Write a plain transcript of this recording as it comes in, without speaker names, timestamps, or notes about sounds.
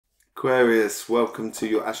Aquarius, welcome to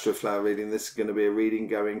your Astroflower reading. This is going to be a reading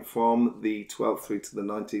going from the 12th through to the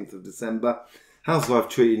 19th of December. How's life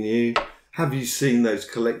treating you? Have you seen those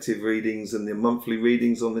collective readings and the monthly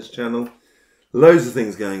readings on this channel? Loads of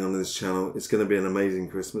things going on in this channel. It's going to be an amazing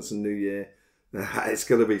Christmas and New Year. It's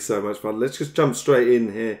going to be so much fun. Let's just jump straight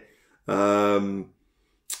in here on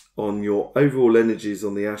your overall energies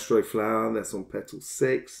on the Astroflower. That's on petal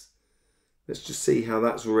 6. Let's just see how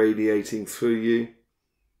that's radiating through you.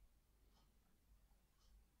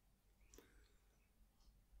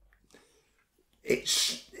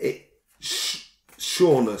 It's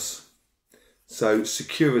sureness, so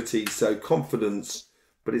security, so confidence,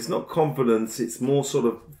 but it's not confidence, it's more sort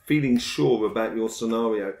of feeling sure about your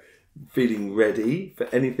scenario, feeling ready for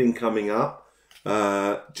anything coming up,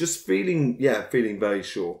 just feeling very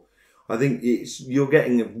sure. I think you're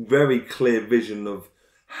getting a very clear vision of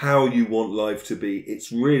how you want life to be.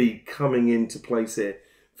 It's really coming into place here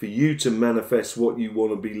for you to manifest what you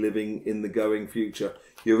want to be living in the going future.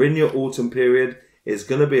 You're in your autumn period. It's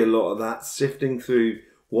going to be a lot of that, sifting through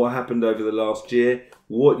what happened over the last year,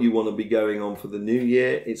 what you want to be going on for the new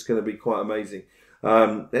year. It's going to be quite amazing.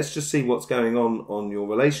 Let's just see what's going on your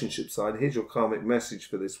relationship side. Here's your karmic message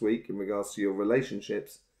for this week in regards to your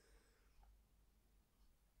relationships.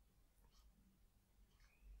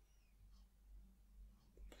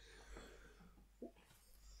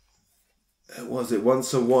 Was it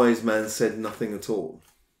once a wise man said nothing at all?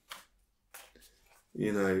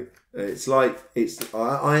 You know, it's like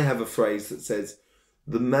I have a phrase that says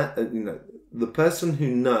the person who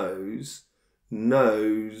knows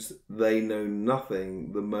they know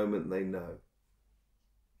nothing the moment they know.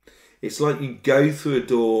 It's like you go through a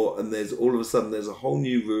door and there's all of a sudden there's a whole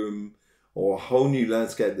new room or a whole new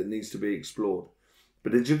landscape that needs to be explored.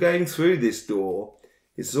 But as you're going through this door,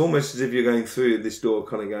 it's almost as if you're going through this door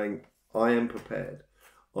kind of going, I am prepared,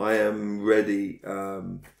 I am ready,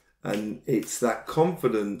 and it's that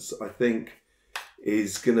confidence, I think,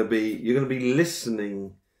 is going to be, you're going to be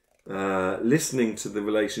listening to the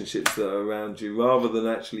relationships that are around you rather than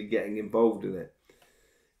actually getting involved in it.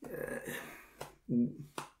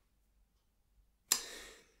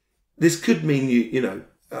 This could mean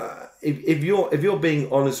if you're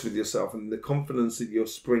being honest with yourself and the confidence that you're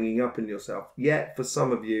springing up in yourself, yet for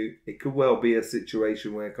some of you, it could well be a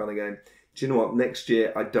situation where you're kind of going, do you know what, next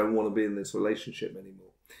year I don't want to be in this relationship anymore.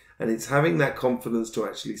 And it's having that confidence to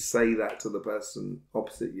actually say that to the person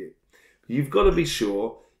opposite you. You've got to be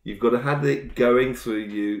sure. You've got to have it going through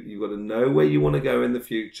you. You've got to know where you want to go in the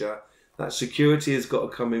future. That security has got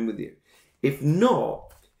to come in with you. If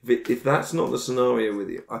not, if that's not the scenario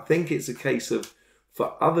with you, I think it's a case of,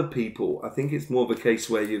 for other people, I think it's more of a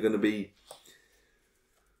case where you're going to be,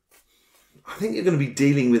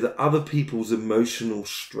 dealing with other people's emotional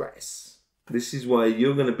stress. This is why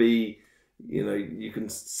you're going to be, you can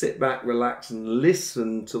sit back, relax and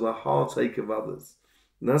listen to the heartache of others.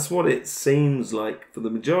 And that's what it seems like for the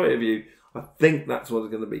majority of you. I think that's what it's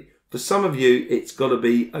going to be. For some of you, it's got to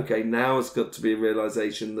be, okay, now it's got to be a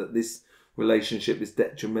realization that this relationship is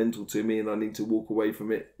detrimental to me and I need to walk away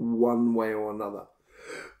from it one way or another.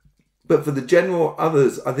 But for the general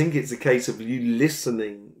others, I think it's a case of you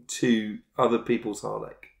listening to other people's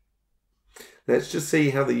heartache. Let's just see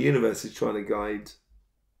how the universe is trying to guide.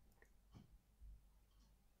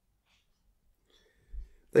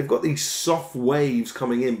 They've got these soft waves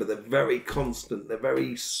coming in, but they're very constant. They're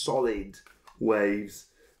very solid waves.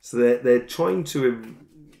 So they're trying to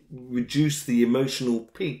reduce the emotional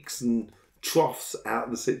peaks and troughs out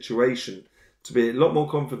of the situation to be a lot more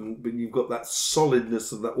confident, but you've got that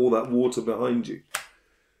solidness of all that water behind you.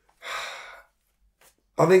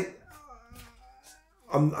 I think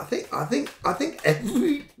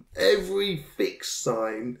every fixed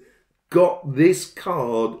sign got this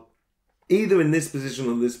card either in this position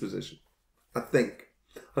or this position. I think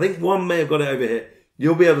one may have got it over here.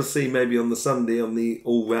 You'll be able to see maybe on the Sunday on the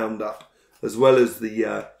all round up, as well as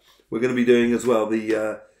the we're going to be doing as well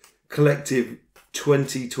the collective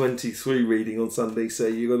 2023 reading on Sunday. So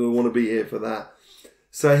you're going to want to be here for that.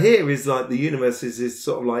 So here is like the universe is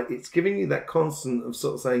sort of like, it's giving you that constant of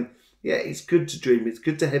sort of saying, yeah, it's good to dream. It's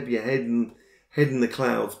good to have your head in the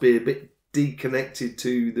clouds, be a bit deconnected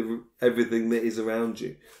to everything that is around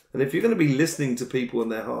you. And if you're going to be listening to people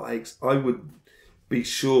and their heartaches, I would be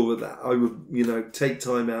sure of that. I would, take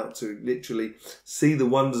time out to literally see the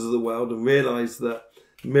wonders of the world and realize that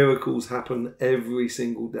miracles happen every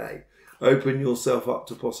single day. Open yourself up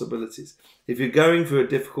to possibilities. If you're going through a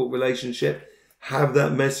difficult relationship, have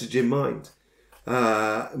that message in mind.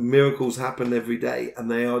 Miracles happen every day,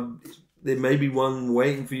 and there may be one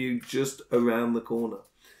waiting for you just around the corner.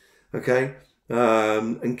 Okay?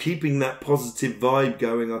 and keeping that positive vibe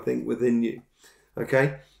going, I think, within you.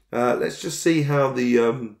 Okay, let's just see how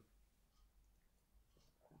the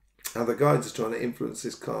guides are trying to influence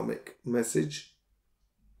this karmic message.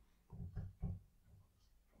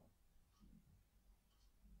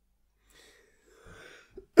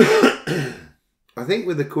 I think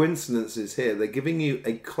with the coincidences here, they're giving you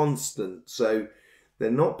a constant. So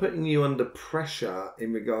they're not putting you under pressure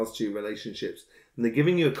in regards to your relationships. And they're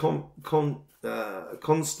giving you a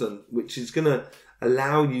constant, which is going to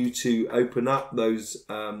allow you to open up those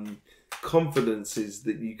confidences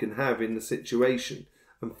that you can have in the situation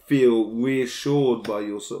and feel reassured by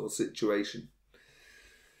your sort of situation.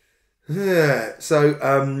 Yeah,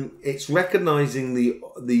 so it's recognizing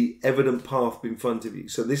the evident path in front of you.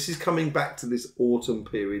 So this is coming back to this autumn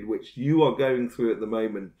period, which you are going through at the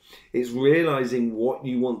moment. It's realizing what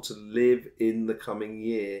you want to live in the coming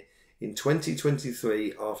year in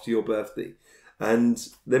 2023 after your birthday. And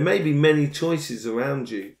there may be many choices around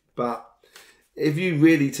you, but if you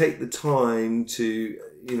really take the time to,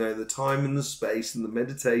 the time and the space and the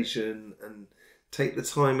meditation and take the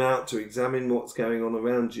time out to examine what's going on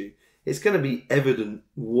around you, it's going to be evident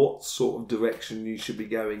what sort of direction you should be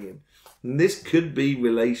going in. And this could be in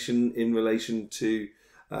relation to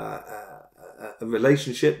a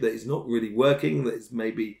relationship that is not really working, that is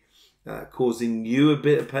maybe causing you a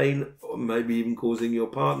bit of pain, or maybe even causing your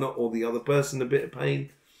partner or the other person a bit of pain.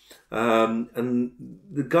 And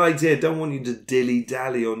the guides here don't want you to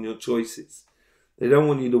dilly-dally on your choices. They don't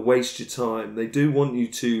want you to waste your time. They do want you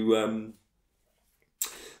to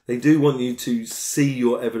see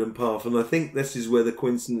your evident path. And I think this is where the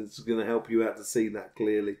coincidence is going to help you out to see that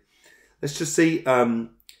clearly. Let's just see how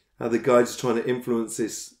the guides are trying to influence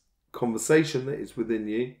this conversation that is within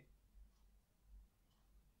you.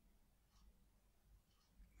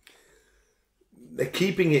 They're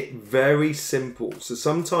keeping it very simple. So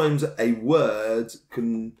sometimes a word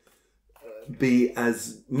can be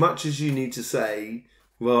as much as you need to say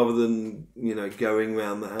rather than, going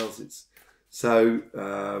around the houses. So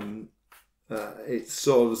it's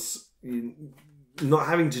sort of not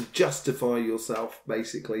having to justify yourself,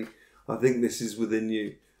 basically. I think this is within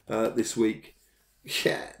you this week.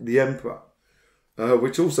 Yeah, the Emperor.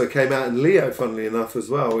 Which also came out in Leo, funnily enough, as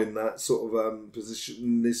well, in that sort of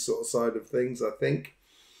position, this sort of side of things, I think.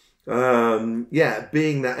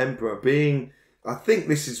 Being that Emperor, I think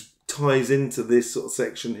this ties into this sort of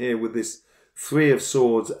section here with this Three of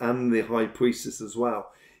Swords and the High Priestess as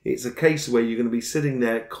well. It's a case where you're going to be sitting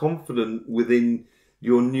there confident within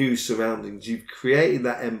your new surroundings. You've created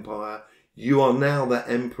that empire. You are now that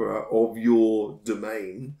emperor of your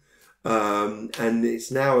domain. And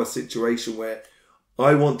it's now a situation where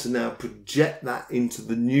I want to now project that into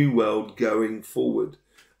the new world going forward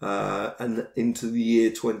and into the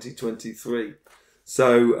year 2023.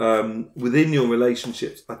 So within your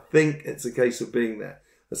relationships, I think it's a case of being there.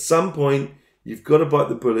 At some point, you've got to bite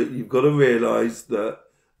the bullet. You've got to realise that,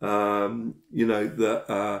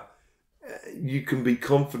 you can be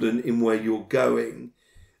confident in where you're going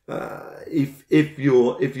if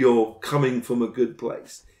you're coming from a good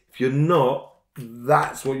place. If you're not,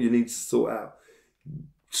 that's what you need to sort out.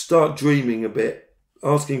 Start dreaming a bit,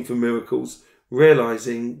 asking for miracles,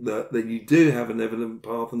 realising that you do have an evident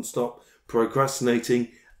path, and stop procrastinating,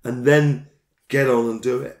 and then get on and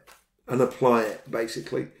do it and apply it,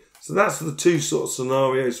 basically. So that's the two sort of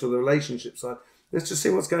scenarios for the relationship side. Let's just see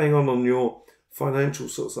what's going on your financial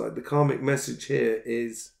sort of side. The karmic message here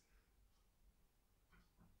is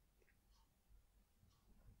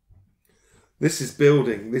this is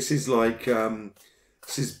building. This is like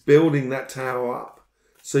this is building that tower up.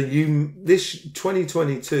 So this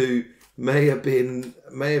 2022 may have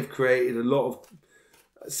created a lot of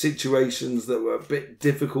situations that were a bit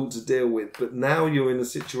difficult to deal with, but now you're in a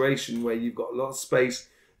situation where you've got a lot of space.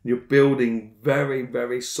 You're building very,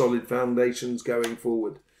 very solid foundations going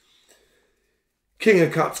forward. King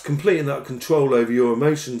of Cups, complete and utter control over your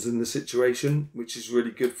emotions in the situation, which is really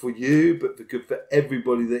good for you, but good for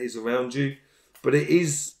everybody that is around you. But it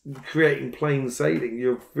is creating plain sailing.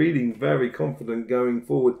 You're feeling very confident going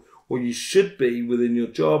forward, or you should be within your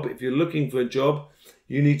job. If you're looking for a job,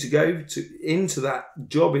 you need to go into that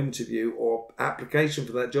job interview or application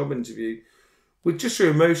for that job interview with just your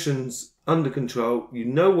emotions under control. You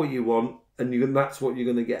know what you want, and that's what you're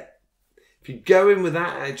going to get. If you go in with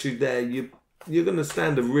that attitude there, you're going to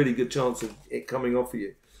stand a really good chance of it coming off of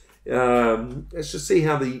you. Let's just see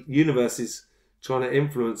how the universe is trying to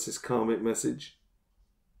influence this karmic message.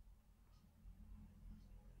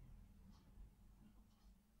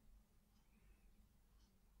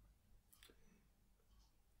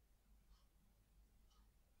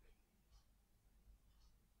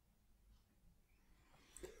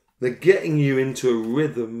 They're getting you into a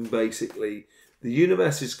rhythm, basically. The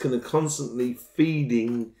universe is kind of constantly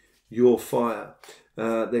feeding your fire.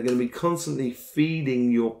 They're going to be constantly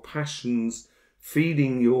feeding your passions,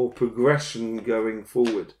 feeding your progression going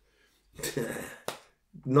forward.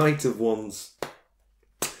 Knight of Wands.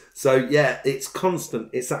 So yeah, it's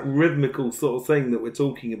constant. It's that rhythmical sort of thing that we're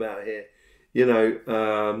talking about here. You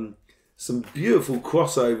know, some beautiful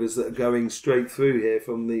crossovers that are going straight through here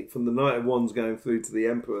from the Knight of Wands going through to the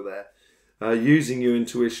Emperor there. Using your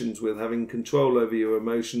intuitions with having control over your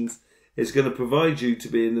emotions is going to provide you to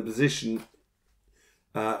be in a position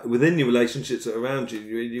within your relationships that are around you.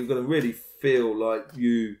 You're going to really feel like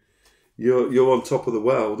you're on top of the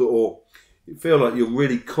world, or you feel like you're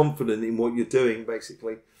really confident in what you're doing,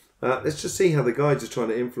 basically. Let's just see how the guides are trying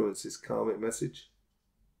to influence this karmic message.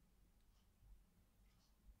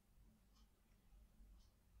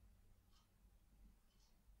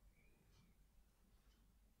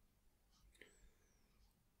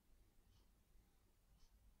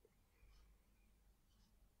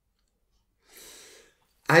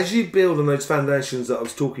 As you build on those foundations that I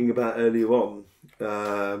was talking about earlier on,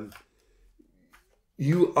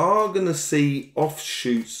 you are going to see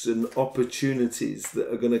offshoots and opportunities that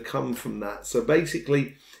are going to come from that. So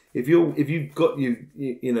basically, if you've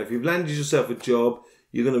landed yourself a job,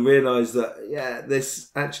 you're going to realise that, yeah, this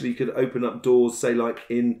actually could open up doors, say like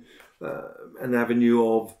in an avenue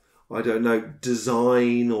of, I don't know,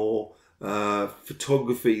 design or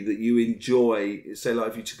photography that you enjoy. Say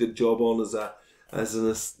like if you took a job on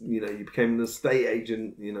you became an estate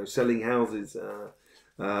agent, selling houses,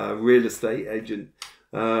 real estate agent.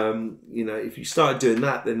 If you started doing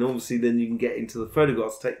that, then obviously you can get into the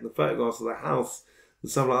photographs, taking the photographs of the house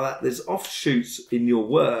and stuff like that. There's offshoots in your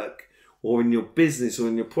work or in your business or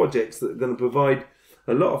in your projects that are going to provide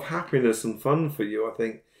a lot of happiness and fun for you, I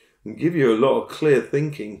think, and give you a lot of clear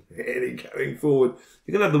thinking really going forward.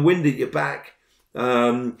 You're going to have the wind at your back.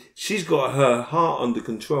 She's got her heart under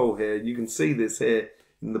control here. You can see this here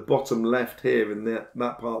in the bottom left here in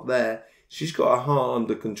that part there. She's got her heart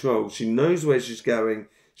under control. She knows where she's going.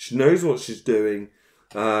 She knows what she's doing.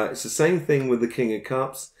 It's the same thing with the King of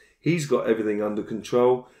Cups. He's got everything under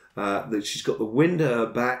control. That she's got the wind at her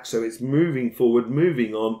back, so it's moving forward,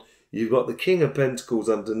 moving on. You've got the King of Pentacles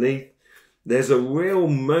underneath. There's a real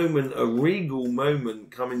moment, a regal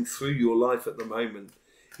moment coming through your life at the moment.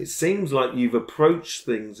 It seems like you've approached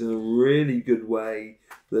things in a really good way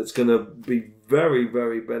that's going to be very,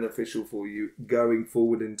 very beneficial for you going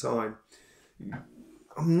forward in time.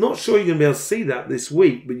 I'm not sure you're going to be able to see that this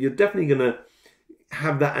week, but you're definitely going to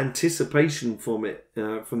have that anticipation from it,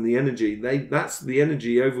 from the energy. That's the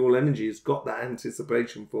energy, overall energy has got that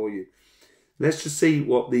anticipation for you. Let's just see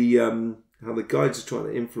what how the guides are trying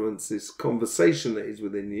to influence this conversation that is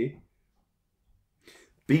within you.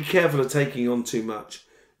 Be careful of taking on too much.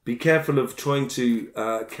 Be careful of trying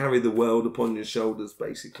to carry the world upon your shoulders,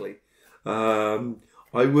 basically.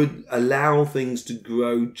 I would allow things to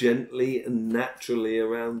grow gently and naturally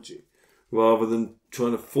around you, rather than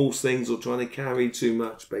trying to force things or trying to carry too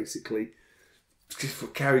much, basically.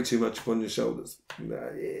 Carry too much upon your shoulders.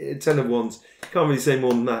 Ten of Wands, can't really say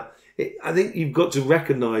more than that. I think you've got to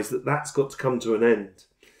recognise that that's got to come to an end.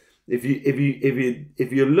 If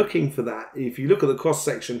you're looking for that, if you look at the cross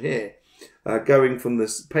section here, going from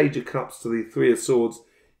this Page of Cups to the Three of Swords,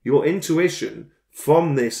 your intuition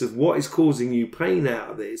from this of what is causing you pain out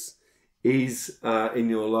of this is in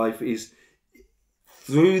your life is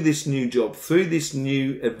through this new job, through this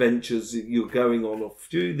new adventures that you're going on, or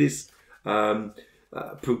through this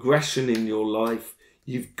progression in your life,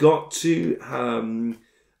 you've got to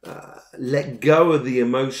let go of the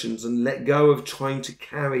emotions and let go of trying to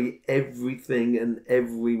carry everything and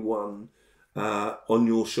everyone on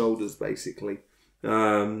your shoulders, basically.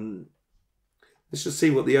 Let's just see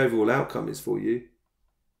what the overall outcome is for you.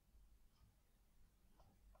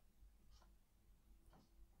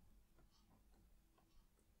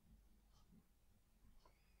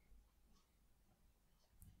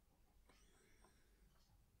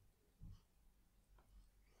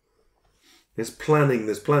 There's planning,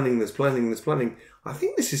 there's planning, there's planning, there's planning. I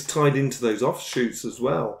think this is tied into those offshoots as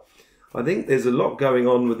well. I think there's a lot going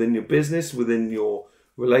on within your business, within your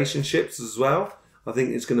relationships as well. I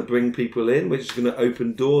think it's going to bring people in, which is going to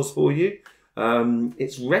open doors for you.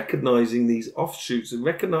 It's recognizing these offshoots and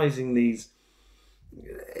recognizing these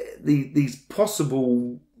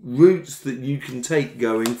possible routes that you can take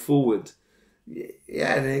going forward.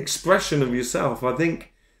 Yeah, an expression of yourself. I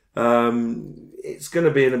think it's going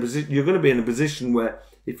to be in a position. You're going to be in a position where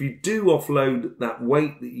if you do offload that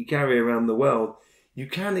weight that you carry around the world, you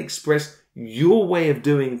can express your way of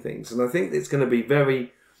doing things. And I think it's going to be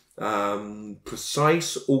very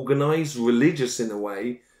precise, organised, religious in a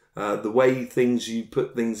way. The way you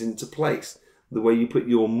put things into place, the way you put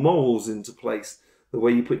your morals into place, the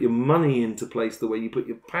way you put your money into place, the way you put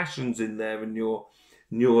your passions in there and your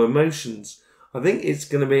emotions. I think it's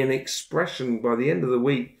going to be an expression by the end of the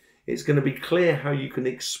week. It's going to be clear how you can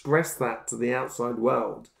express that to the outside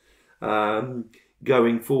world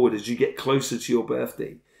going forward as you get closer to your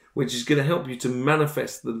birthday, which is going to help you to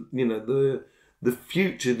manifest the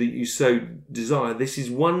future that you so desire. This is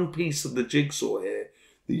one piece of the jigsaw here,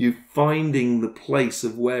 that you're finding the place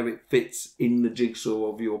of where it fits in the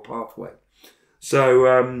jigsaw of your pathway.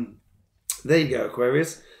 So there you go,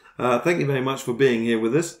 Aquarius. Thank you very much for being here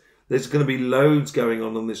with us. There's going to be loads going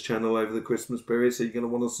on this channel over the Christmas period, so you're going to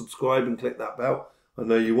want to subscribe and click that bell. I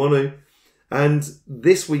know you want to. And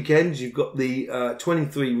this weekend, you've got the year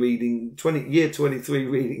 23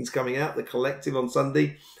 readings coming out, the collective on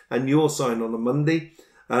Sunday, and your sign on a Monday.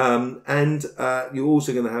 And you're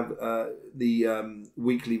also going to have the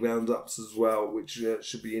weekly roundups as well, which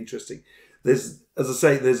should be interesting. As I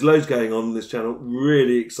say, there's loads going on this channel.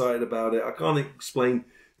 Really excited about it. I can't explain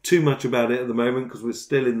too much about it at the moment because we're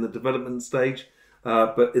still in the development stage.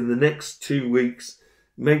 But in the next 2 weeks,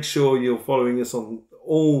 make sure you're following us on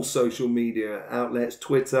all social media outlets,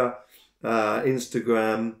 Twitter,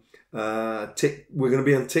 Instagram, we're going to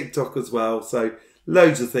be on TikTok as well. So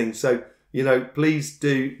loads of things. So, please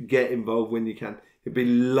do get involved when you can. It'd be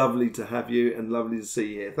lovely to have you and lovely to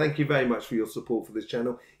see you here. Thank you very much for your support for this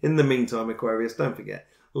channel. In the meantime, Aquarius, don't forget,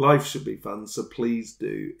 life should be fun, so please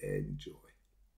do enjoy.